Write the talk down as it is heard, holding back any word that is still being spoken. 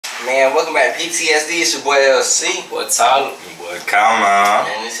Man, welcome back to PTSD. It's your boy LC. Boy Tyler. Your boy Kama.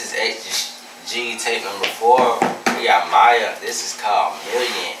 And this is HG tape number 4. We got Maya. This is called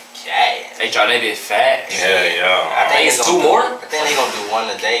Million K. They try that bit fast. Yeah. I think it's 2 more. I think they gonna do 1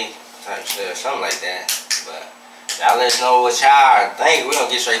 a day type shit or something like that. But y'all let us know what y'all think. We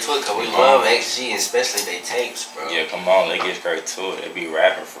gonna get straight to it because we love HG, especially they tapes, bro. Yeah, come on, let's get straight to it. They be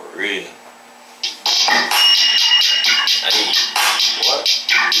rapping for real. Hey, what?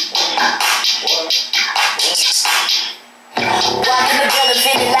 Walk in the building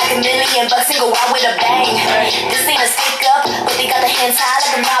feeling like $1 million bucks and go out with a bang. This ain't a stick up, but they got the hands high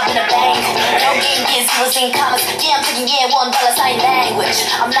like a mob in a bank. No game gives zeros in commas. Yeah, I'm taking $1 sign language.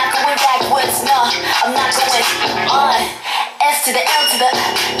 I'm not going backwards, no, I'm not going on. S to the L to the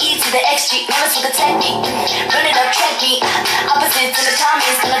E to the XG, never for the technique. Run it up, track me. Opposites in the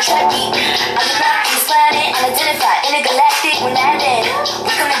comments gonna track me. I'm not from this planet, unidentified, intergalactic, we're landed.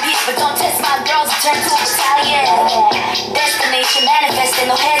 We come to peace, but don't test my girls, turn to a battalion. Destination manifesting,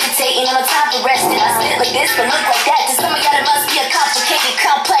 no hesitating, no time for resting. I spit like this, but look like that. To some of y'all, it must be a complicated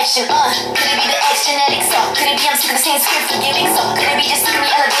complexion. Could it be the X genetics? So could it be I'm sick of the same script forgiving? So could it be just sick of me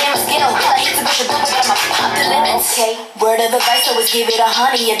elevating my skill? Well, I hate to push a book, but I'm pop the limits. Okay, word of advice, always give it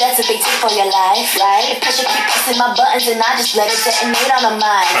 100. Yeah, that's a big tip for your life, right? If pressure keep pressing my buttons, and I just let it detonate on my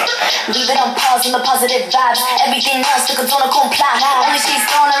mind. Leave it on pause in the positive vibes. Everything else, look, don't comply. Only she's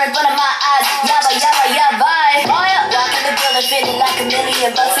throwing her in front of my eyes. Yabba, yabba, yabba. Walk in the building feeling like $1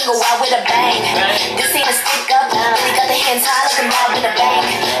 million bucks and go out with a bang. This ain't a stick up, really got the hands high like a mob in a bank.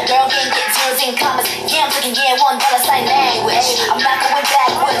 Girl can't get zeros in commas. Yeah, I'm taking $1 sign language. I'm not going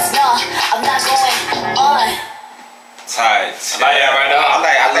backwards, no, I'm not going on. Tight. I like that right now.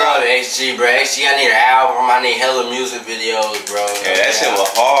 I love HG, bro. HG, I need an album. I need hella music videos, bro. Yeah, that shit was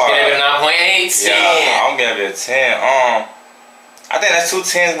hard. Give it a 9.8. Yeah, I'm gonna give it a 10. I think that's 2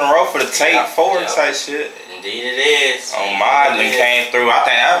 10s in a row for the tape 4 type shit. Indeed it is. Mine came through. I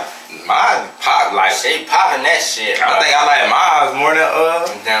think mine pop like. They popping that shit, bro. I think I like mine more than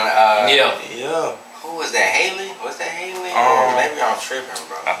Yeah. Who was that? Haley? Was that Haley? Or maybe I'm tripping,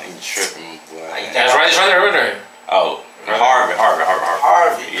 bro. I think you tripping, boy. That's right there. Oh, Harvey.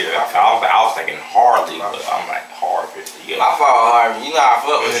 Yeah, I was thinking Harley, but I'm like Harvey. Yeah. My fault, Harvey. You know I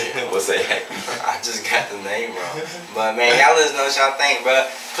fuck with you. What's that? I just got the name wrong. But man, y'all let us know what y'all think, bro.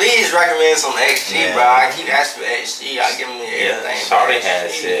 Please recommend some XG, bro. I keep asking for XG. I give them everything. Shorty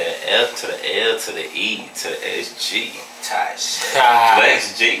has said F to the L to the E to the SG. Tight shit.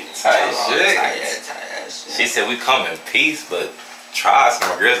 XG. Tight shit. She said we come in peace, but try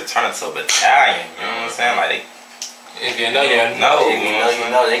some girls to turn into a battalion. You know what I'm saying? Like if you know, you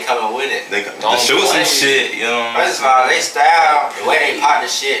know, they coming with it. They shoot some shit, you know. First of all, they style, the way they pop the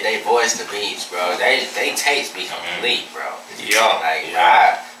shit, they voice the beats, bro. They tapes be complete, bro. Yeah. Like,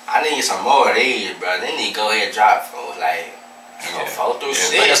 I need some more of these, bro. They need to go ahead and drop for, like, 4 through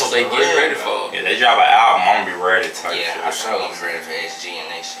 6. That's what they get ready for. Yeah, they drop an album, I'm gonna be ready to type shit. I'm sure I'm ready for HG and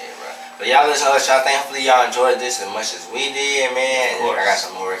that shit, bro. But y'all listen to us, y'all. Hopefully y'all enjoyed this as much as we did, man. And I got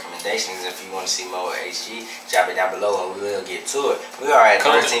some more recommendations. If you want to see more HG, drop it down below and we will get to it. We are at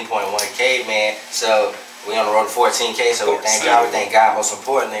 13.1K, man. So we on the road to 14K. So we thank y'all. We thank God. Most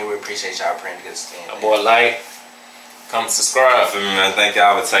importantly, we appreciate y'all praying to get us in. Boy, like, comment, subscribe. For me, man. Thank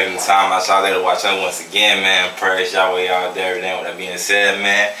y'all for taking the time out y'all there to watch us once again, man. Praise y'all way y'all there. Everything with that being said,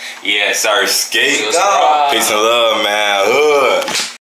 man. Yeah, sir. Skate. Go. Peace and love, man. Hood.